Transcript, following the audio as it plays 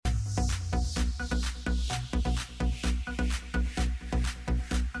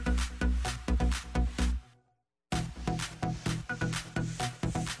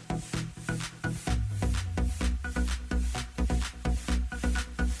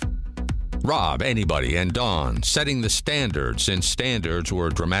Rob, anybody, and Dawn setting the standard since standards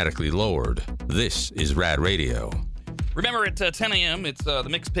were dramatically lowered. This is RAD Radio. Remember, at 10 a.m., it's the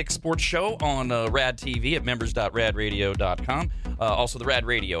Mix Pick Sports Show on RAD TV at members.radradio.com. Also, the RAD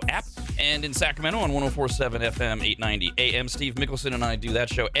Radio app. And in Sacramento on 104.7 FM, 890 AM. Steve Mickelson and I do that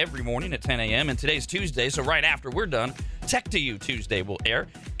show every morning at 10 a.m. And today's Tuesday, so right after we're done, Tech to You Tuesday will air.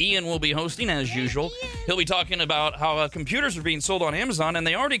 Ian will be hosting, as usual. He'll be talking about how computers are being sold on Amazon, and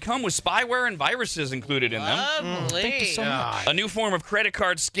they already come with spyware and viruses included in them. Thank you so much. A new form of credit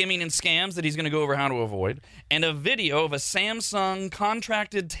card skimming and scams that he's going to go over how to avoid. And a video of a Samsung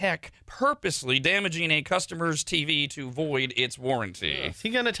contracted tech purposely damaging a customer's TV to void its warranty. Is he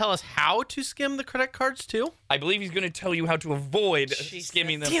going to tell us how to skim the credit cards, too? I believe he's going to tell you how to avoid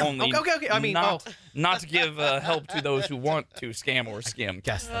skimming them. Damn. Only. Okay. I mean, not to give help to those who want to scam or skim.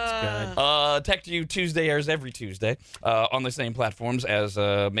 Guess that's good. Tech to You Tuesday airs every Tuesday on the same platforms as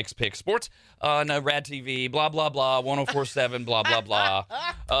Mix Pick Sports on RAD TV, blah, blah, blah, 104.7, blah, blah, blah.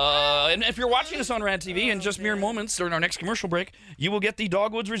 And if you're watching us on RAD TV in just mere moments during our next commercial break, you will get the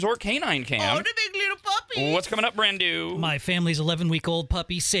Dogwoods Resort Canine Cam. Oh, the big little puppy. What's coming up, Brandu? My family's 11-week-old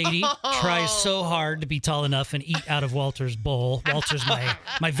puppy, Sadie, tries so hard to be tall enough and eat out of Walter's bowl. Walter's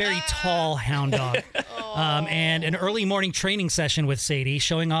my very tall hound dog. And an early morning training session with Sadie,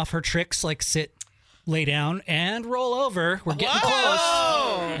 showing off her tricks like sit, lay down, and roll over. We're getting close.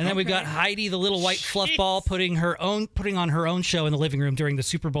 And then we've got Heidi, the little white fluff ball, putting on her own show in the living room during the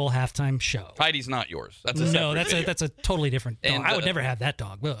Super Bowl halftime show. Heidi's not yours. That's a separate video. That's a totally different dog. And, I would never have that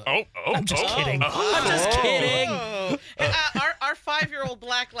dog. Ugh. I'm just kidding. Oh. I'm just kidding. And, our 5-year-old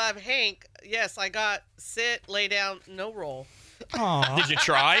black lab Hank, yes, I got sit, lay down, no roll. Aw. Did you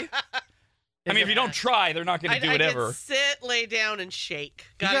try? I mean, if you don't try, they're not going to do it ever. I did sit, lay down, and shake.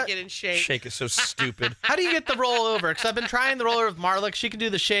 Gotta get in shape. Shake is so stupid. How do you get the rollover? Because I've been trying the rollover with Marlick. She can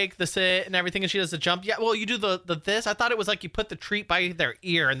do the shake, the sit, and everything, and she does the jump. Yeah, well, you do the this. I thought it was like you put the treat by their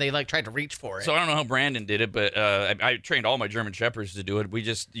ear, and they like tried to reach for it. So I don't know how Brandon did it, but I trained all my German Shepherds to do it. You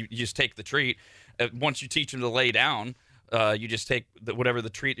just take the treat. Once you teach them to lay down, you just take whatever the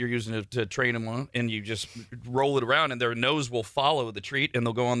treat you're using to train them on, and you just roll it around, and their nose will follow the treat, and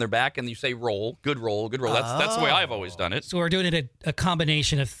they'll go on their back, and you say roll, good roll, good roll. That's the way I've always done it. So we're doing it a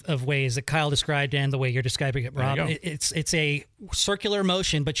combination of ways that Kyle described and the way you're describing it, Rob. It's a circular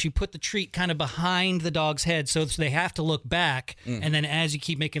motion, but you put the treat kind of behind the dog's head, so they have to look back, and then as you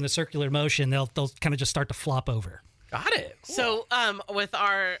keep making the circular motion, they'll kind of just start to flop over. Got it. Cool. So with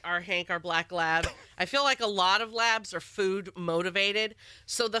our Hank, our black lab, I feel like a lot of labs are food motivated.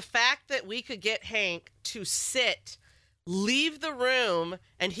 So the fact that we could get Hank to sit, leave the room,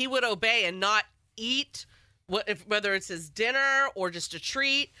 and he would obey and not eat, whether it's his dinner or just a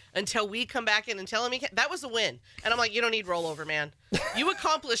treat, until we come back in and tell him he can't, that was a win. And I'm like, you don't need rollover, man. You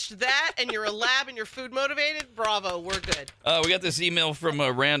accomplished that, and you're a lab, and you're food motivated. Bravo, we're good. We got this email from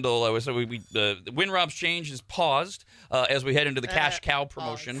Randall. WinRob's change is paused as we head into the cash cow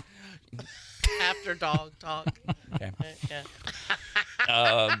promotion. After dog talk. Okay.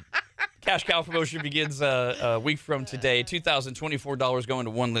 Yeah. Cash cow promotion begins a week from today. $2,024 going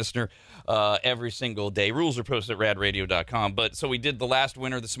to one listener every single day. Rules are posted at radradio.com. But so we did the last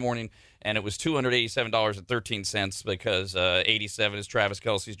winner this morning, and it was $287.13 because 87 is Travis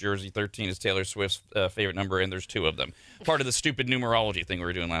Kelce's jersey, 13 is Taylor Swift's favorite number, and there's two of them. Part of the stupid numerology thing we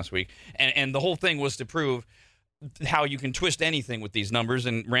were doing last week. And the whole thing was to prove how you can twist anything with these numbers,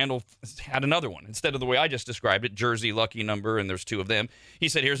 and Randall had another one. Instead of the way I just described it, jersey, lucky number, and there's two of them, he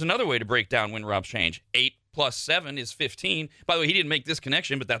said, here's another way to break down WinRob's change. 8 plus 7 is 15. By the way, he didn't make this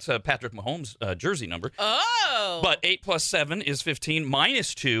connection, but that's Patrick Mahomes' jersey number. Oh! But 8 plus 7 is 15,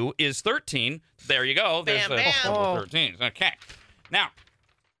 minus 2 is 13. There you go. There's Bam, bam. 13. Okay. Now,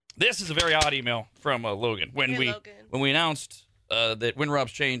 this is a very odd email from Logan. When we announced that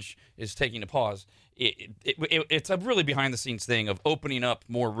WinRob's change is taking a pause, it's a really behind-the-scenes thing of opening up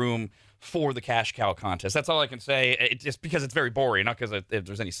more room for the cash cow contest. That's all I can say, just because it's very boring, not because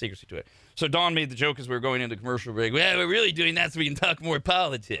there's any secrecy to it. So Dawn made the joke as we were going into commercial break, well, we're really doing that so we can talk more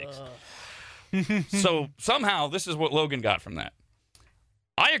politics. So somehow this is what Logan got from that.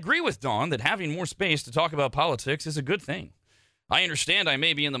 I agree with Dawn that having more space to talk about politics is a good thing. I understand I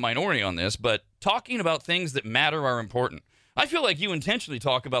may be in the minority on this, but talking about things that matter are important. I feel like you intentionally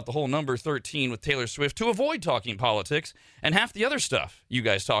talk about the whole number 13 with Taylor Swift to avoid talking politics and half the other stuff you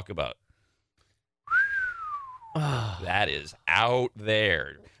guys talk about. That is out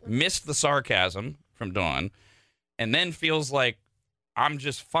there. Missed the sarcasm from Dawn, and then feels like I'm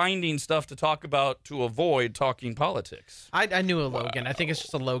just finding stuff to talk about to avoid talking politics. I knew a Logan. I think it's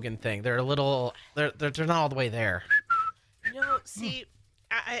just a Logan thing. They're a little, they're not all the way there. No, see,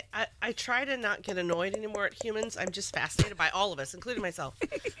 I try to not get annoyed anymore at humans. I'm just fascinated by all of us, including myself.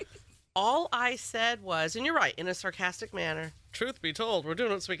 All I said was, and you're right, in a sarcastic manner, truth be told, we're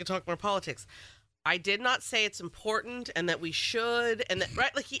doing it so we can talk more politics. I did not say it's important and that we should, and that,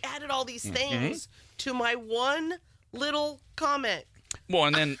 right? Like, he added all these things to my one little comment. Well,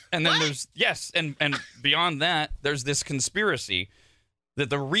 and then there's, yes, and beyond that, there's this conspiracy that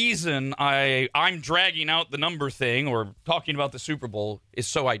the reason I'm dragging out the number thing or talking about the Super Bowl is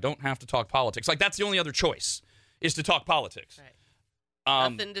so I don't have to talk politics. Like, that's the only other choice, is to talk politics. Right.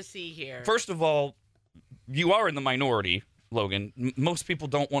 Nothing to see here. First of all, you are in the minority, Logan. Most people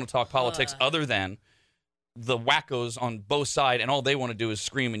don't want to talk politics other than the wackos on both sides, and all they want to do is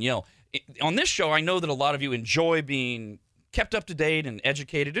scream and yell. On this show, I know that a lot of you enjoy being kept up to date and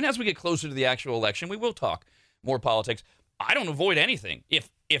educated, and as we get closer to the actual election, we will talk more politics. I don't avoid anything.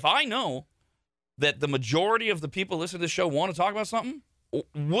 If I know that the majority of the people listening to this show want to talk about something,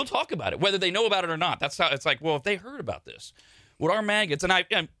 we'll talk about it, whether they know about it or not. That's how it's like, well, if they heard about this, what are maggots? And I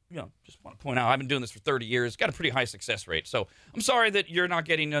just want to point out, I've been doing this for 30 years, got a pretty high success rate. So I'm sorry that you're not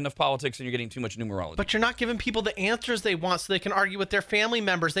getting enough politics and you're getting too much numerology. But you're not giving people the answers they want so they can argue with their family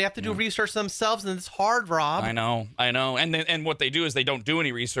members. They have to do research themselves, and it's hard, Rob. I know. And what they do is they don't do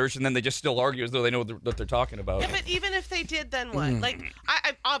any research, and then they just still argue as though they know what they're talking about. Yeah, but even if they did, then what? Like,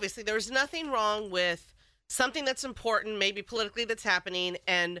 I obviously, there's nothing wrong with something that's important, maybe politically, that's happening,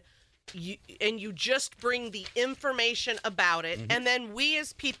 and you just bring the information about it, and then we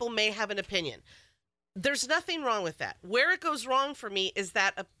as people may have an opinion. There's nothing wrong with that. Where it goes wrong for me is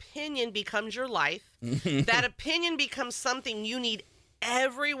that opinion becomes your life. That opinion becomes something you need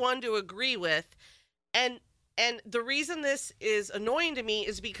everyone to agree with. And the reason this is annoying to me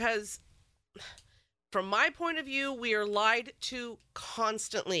is because, from my point of view, we are lied to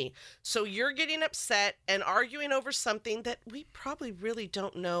constantly. So you're getting upset and arguing over something that we probably really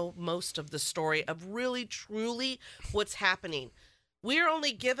don't know most of the story of really, truly what's happening. We're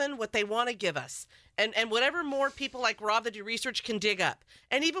only given what they want to give us. And whatever more people like Rob that do research can dig up.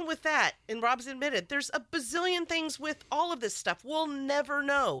 And even with that, and Rob's admitted, there's a bazillion things with all of this stuff we'll never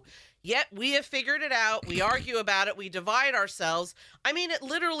know. Yet we have figured it out. We argue about it. We divide ourselves. I mean, it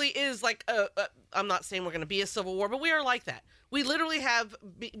literally is like I'm not saying we're going to be a civil war, but we are like that. We literally have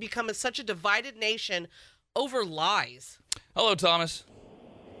become such a divided nation over lies. Hello, Thomas.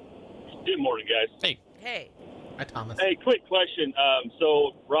 Good morning, guys. Hey. Hi, Thomas. Hey, quick question.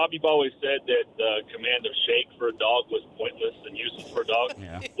 So, Rob, you've always said that the command of shake for a dog was pointless and useless for a dog.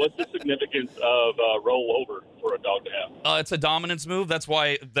 Yeah. What's the significance of roll over for a dog to have? It's a dominance move. That's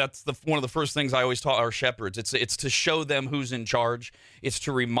why one of the first things I always taught our shepherds. It's to show them who's in charge. It's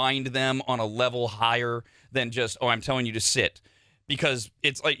to remind them on a level higher than just, I'm telling you to sit. Because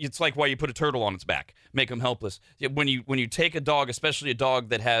it's like why you put a turtle on its back, make them helpless. When you take a dog, especially a dog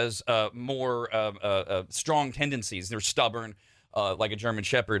that has more strong tendencies, they're stubborn, like a German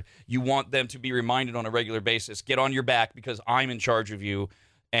Shepherd. You want them to be reminded on a regular basis. Get on your back because I'm in charge of you,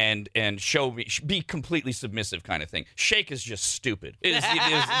 and show me, be completely submissive, kind of thing. Shake is just stupid.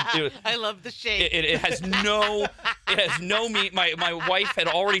 I love the shake. It has no meaning. My wife had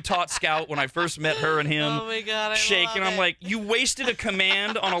already taught Scout when I first met her and him. Oh my God, shake, love and I'm it. like, you wasted a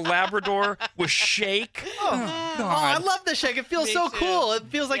command on a Labrador with shake. Oh, I love the shake. It feels Me so too. cool. It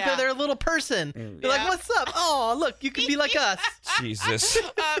feels like they're their little person. They're like, what's up? Oh, look, you can be like us. Jesus.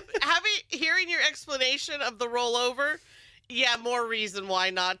 Hearing your explanation of the rollover, yeah, more reason why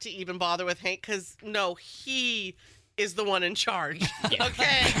not to even bother with Hank, because no, he is the one in charge.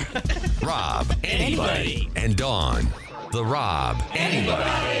 Okay. Rob, anybody, and Dawn. The Rob,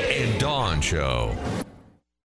 anybody, and Dawn Show.